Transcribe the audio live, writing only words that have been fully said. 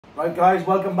Right, guys,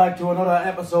 welcome back to another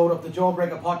episode of the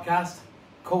Jawbreaker podcast,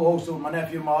 co-hosted with my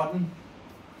nephew Martin.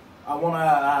 I want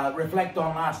to reflect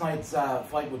on last night's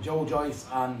fight with Joe Joyce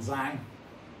and Zhang.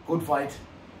 Good fight.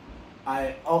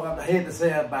 I hate to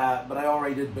say it, but I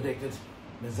already did predict it.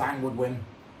 That Zhang would win.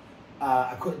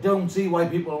 Don't see why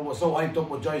people were so hyped up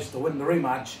with Joyce to win the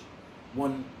rematch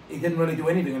when he didn't really do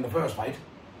anything in the first fight.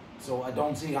 So I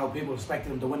don't see how people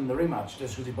expected him to win the rematch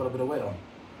just because he put a bit of weight on.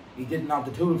 He didn't have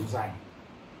the tools for Zhang.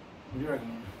 What do you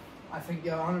reckon? I think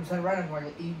you're 100% right on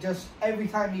it. He just, every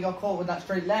time he got caught with that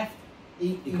straight left,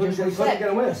 he couldn't get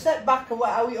away. He set back away.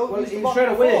 He straight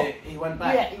away, he went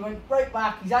back. Yeah, he went right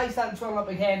back. His eyes started swelling up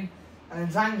again, and then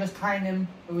Zhang just timed him.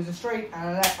 It was a straight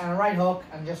and a right hook,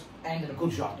 and just ended him.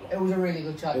 Good shot, though. It was a really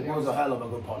good shot. It was a hell of a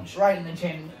good punch. Right in the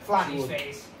chin, flat in his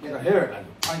face. You can hear it,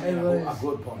 like a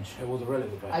good punch. It was a really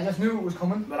good punch. I just knew it was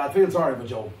coming. But I feel sorry for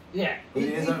Joe. Yeah. He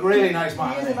is a really nice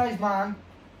man. He is a nice man.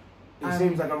 He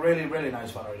seems like a really, really nice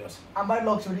fella, he does. And by the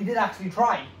looks of it, he did actually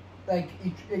try.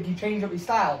 He changed up his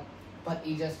style, but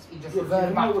he just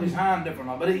reverted back. With his hand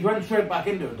different, but he went straight back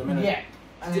into it the minute. Yeah.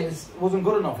 And it wasn't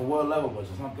good enough for world level, but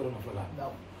it's not good enough for that.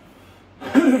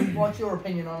 No. What's your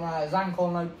opinion on Zhang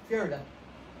calling out Fury then?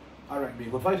 I reckon it'll be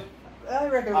a good fight. I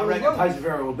reckon Tyson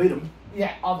Fury will beat him.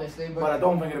 Yeah, obviously. But I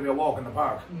don't think it'll be a walk in the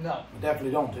park. No. I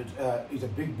definitely don't. He's a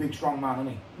big, strong man,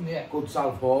 isn't he? Yeah. Good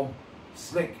southpaw.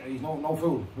 Slick. He's no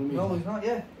fool. No, he's not,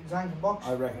 yeah. Zhang can box.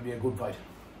 I reckon it'll be a good fight.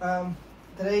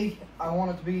 Today, I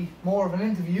want it to be more of an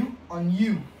interview on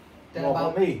you than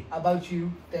about me. About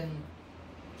you than,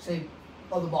 say,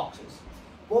 other boxers.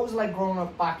 What was it like growing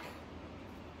up back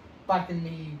in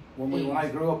the... When I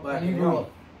grew up back in the 90s.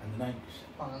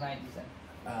 On the 90s then.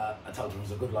 I told you it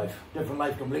was a good life. Different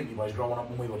life completely was growing up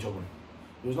when we were children.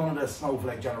 There was none of this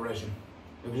snowflake generation.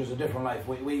 It was just a different life.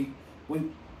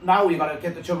 Now you got to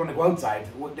get the children to go outside.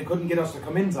 They couldn't get us to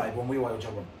come inside when we were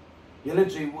children.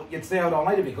 You'd stay out all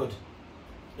night if you could.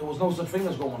 There was no such thing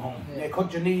as going home. Yeah. You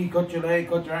cut your knee, cut your leg,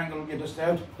 cut your ankle, you just stay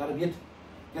out. That'd be it.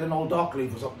 Get an old dock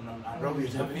leaf or something and rub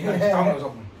yourself in your tongue or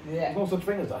something. Yeah. There's no such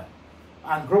thing as that.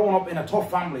 And growing up in a tough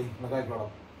family, like I grew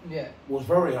up, was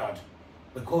very hard.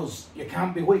 Because you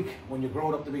can't be weak when you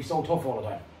grow up to be so tough all the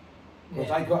time.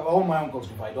 Because I got all my uncles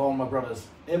could fight, all my brothers,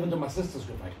 even to my sisters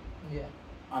could fight. Yeah.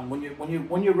 And when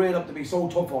you're raised up to be so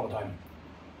tough all the time,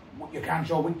 you can't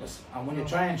show weakness. And when you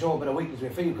try and show a bit of weakness, you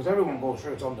feel, because everyone goes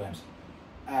through it sometimes.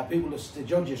 People just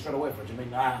judge you straight away for it. You mean,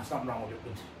 there's nothing wrong with it,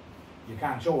 but you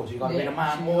can't show it. You got to be the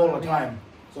man all the time.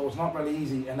 So it's not really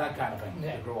easy and that kind of thing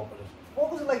to grow up with it.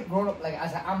 What was it like growing up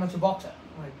as an amateur boxer,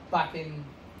 back in?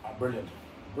 Brilliant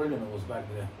it was back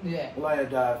there. Yeah. Well, I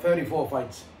had 34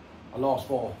 fights. I lost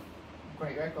 4.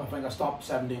 Great record. I think I stopped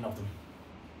 17 of them.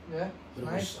 Yeah.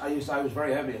 Nice. I was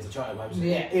very heavy as a child. I was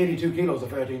 82 kilos, a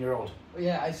 13-year-old.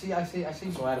 Yeah, I see.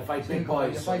 So I had to fight big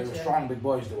boys. So they were strong big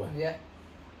boys they were. Yeah.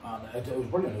 And it was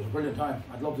brilliant. It was a brilliant time.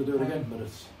 I'd love to do it again, but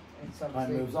it's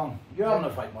time moves on. You're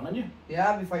having a fight one, aren't you? Yeah,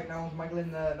 I'll be fighting now with Michael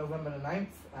in November the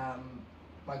 9th.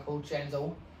 My coach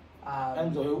Enzo.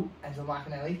 Enzo who? Enzo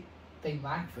McAnally. Big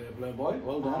Mac. Fair play boy.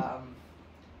 Well done.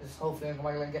 Just hopefully Uncle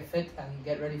Michael can get fit and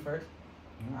get ready for it.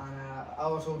 And I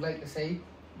also would like to say,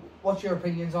 what's your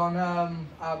opinions on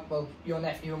your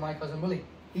nephew and my cousin Willie?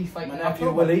 He's fighting. My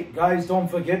nephew Willie. Guys, don't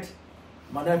forget,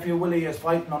 my nephew Willie is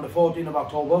fighting on the 14th of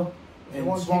October in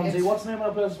Swansea. Tickets. What's the name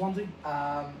of the place, Swansea?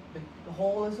 The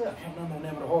hall, is it? I can't remember the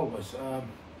name of the hall, boys.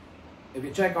 If you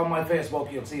check on my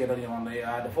Facebook, you'll see it anyway on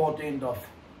the 14th of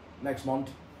next month.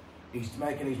 He's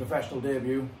making his professional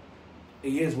debut.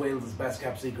 He is Wales' best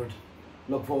kept secret.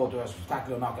 Look forward to a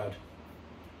spectacular knockout.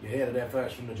 You heard it there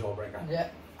first from the Jawbreaker. Yeah,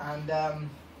 and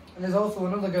there's also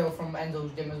another girl from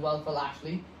Enzo's gym as well called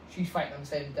Ashley. She's fighting on the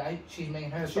same day. She's making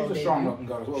her She's a strong looking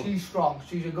girl as well. She's strong.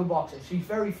 She's a good boxer. She's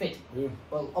very fit. Yeah.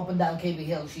 Well, up and down KB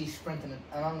Hill, she's sprinting it.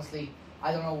 And honestly,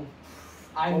 I don't know.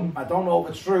 I don't know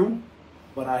if it's true,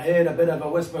 but I heard a bit of a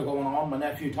whisper going on. My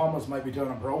nephew Thomas might be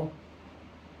turning pro.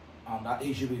 And that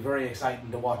he should be very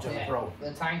exciting to watch as a pro.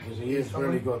 The tank. Because he is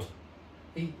really good.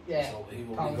 So he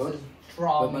will Thomas be good.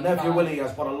 But my nephew Willie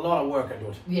has put a lot of work into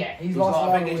it. Yeah, he's lost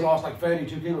I think he's lost like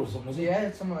 32 kilos or something, isn't he? Yeah,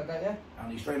 it's something like that, yeah.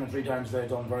 And he's training 3 times a day,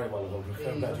 done very well. He's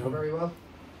done very well.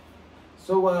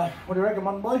 So, what do you reckon,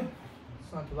 man, boy?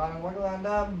 It's not too bad, Michael.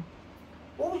 And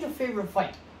what was your favourite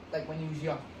fight, like when you was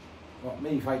young? What,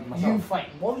 me fighting myself? You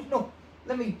fighting. What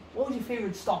was your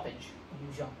favourite stoppage when you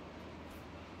was young?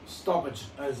 Stoppage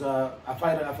as I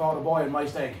fought a boy in my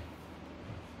stake.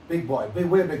 Big boy,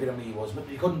 way bigger than me he was, but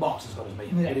he couldn't box as good as me.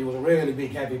 Yeah. But he was a really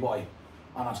big, heavy boy.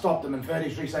 And I stopped him in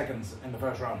 33 seconds in the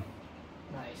first round.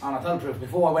 Nice. And I tell the truth,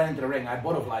 before I went into the ring, I had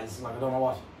butterflies, like I don't know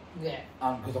what. Yeah.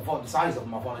 And because I thought the size of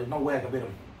him, I thought there's no way I could beat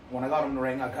him. When I got him in the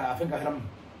ring, I think I hit him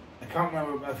I can't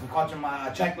remember if I caught him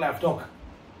a check left hook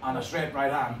and a straight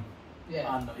right hand.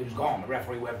 Yeah. And he was gone. The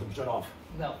referee waved him straight off.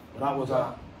 No. But that was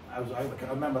I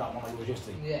remember that one. I was just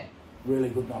Yeah. really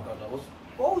good knockout. That was.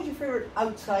 What was your favourite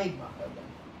outside knockout then?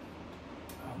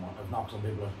 Oh man, I've knocked some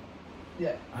people out.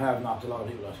 Yeah. I have knocked a lot of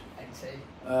people out. I'd say.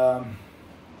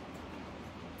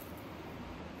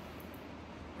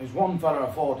 There's one fella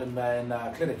I fought in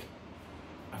Clinic.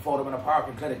 I fought him in a park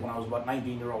in Clinic when I was about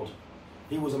 19-year-old.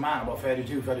 He was a man, about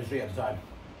 32, 33 at the time.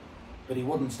 But he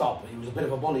wouldn't stop. He was a bit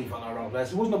of a bully fella around the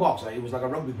place. He wasn't a boxer, he was like a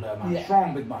rugby player, man. Yeah.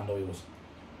 Strong big man though he was.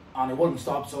 And he wouldn't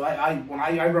stop, so when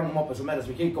I rung him up, I said, "Mate, as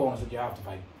we keep going," I said, "You have to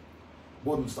fight."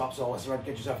 Wouldn't stop, so I said, "Right,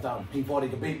 get yourself down." He thought he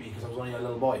could beat me because I was only a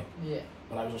little boy. Yeah.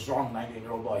 But I was a strong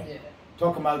 19-year-old boy. Yeah.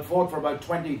 Took him out, fought for about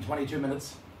 20, 22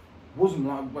 minutes. Wasn't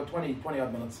long, about 20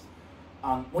 odd minutes.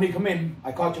 And when he come in,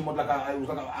 I caught him with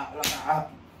a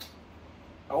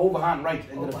overhand right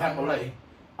into the temple leg,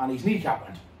 and his kneecap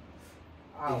went.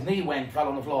 Ow. His knee went, fell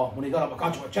on the floor. When he got up, I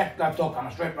caught him with a check left hook and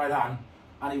a straight right hand,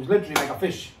 and he was literally like a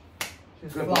fish.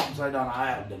 Just Flipped flop. upside down. I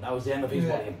had him. That was the end of his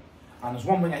Yeah. bullying. And there's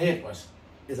one thing I hate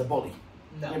is a bully.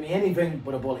 No. Give me anything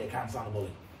but a bully. I can't stand a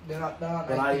bully. They're not But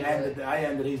nice I people,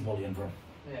 ended his bullying for him.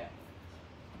 Yeah.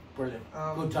 Brilliant.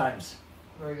 Um, Good times.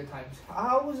 Very good times.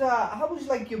 How was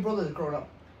like your brothers growing up?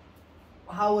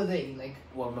 How were they like?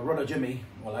 Well, my brother Jimmy,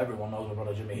 everyone knows my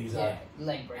brother Jimmy. He's a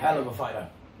leg breaker. hell of a fighter.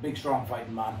 Big, strong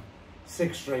fighting man.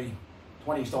 6'3",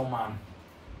 20-stone man.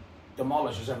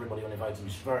 Demolishes everybody when he fights him.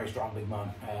 He's a very strong, big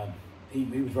man. He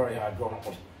was very hard growing up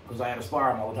because I had to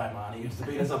spar him all the time, man. He used to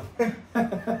beat us up.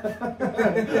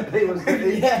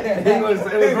 It was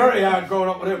very hard growing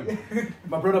up with him.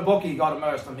 My brother Bucky got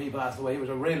immersed and he passed away. He was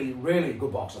a really, really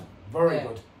good boxer. Very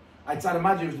good. I'd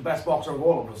imagine he was the best boxer of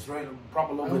all of us. Really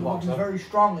proper, lovely boxer. He was very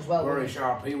strong as well. Very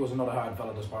sharp. He was another hard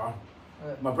fella to spar.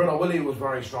 Yeah. My brother Willie was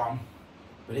very strong,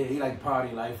 but he liked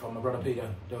party life. And my brother Peter,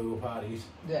 they were parties.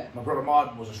 Yeah. My brother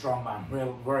Martin was a strong man,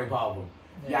 very powerful.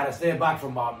 Yeah. You had to stay back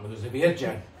from Martin because if he hit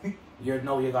you, you'd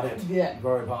know you got hit. Yeah.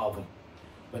 Very powerful.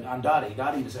 But and Daddy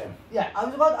the same. Yeah, I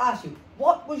was about to ask you,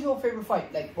 what was your favourite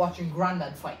fight? Like watching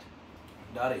Grandad fight?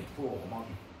 Daddy, oh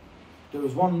Martin. There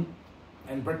was one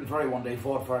in Britain Ferry one day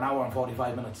fought for an hour and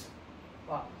 45 minutes.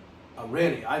 Wow. A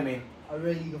really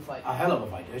good fight. A hell of a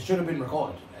fight. It should have been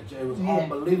recorded. It was an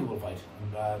unbelievable fight.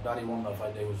 And Daddy won that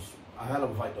fight. It was a hell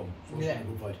of a fight though. So it was a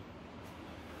good fight.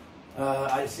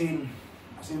 I seen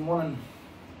one in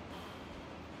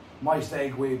my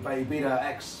stake. We beat an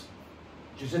ex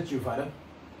jiu-jitsu fighter.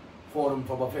 Fought him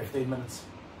for about 15 minutes.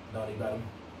 Daddy beat him.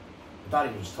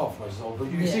 Daddy was tough, but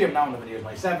you can see him now in the videos.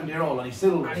 My 70-year-old, and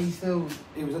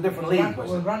he was a different league.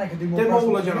 Well, Granny could do more. The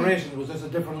older generation was just a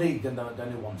different league than the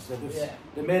new ones.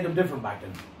 They made them different back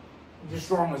then. Just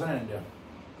strong as anything there.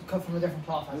 Cut from a different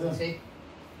cloth, as you say.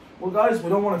 Well, guys, we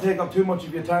don't want to take up too much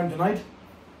of your time tonight.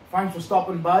 Thanks for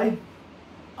stopping by,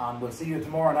 and we'll see you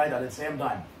tomorrow night at the same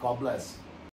time. God bless.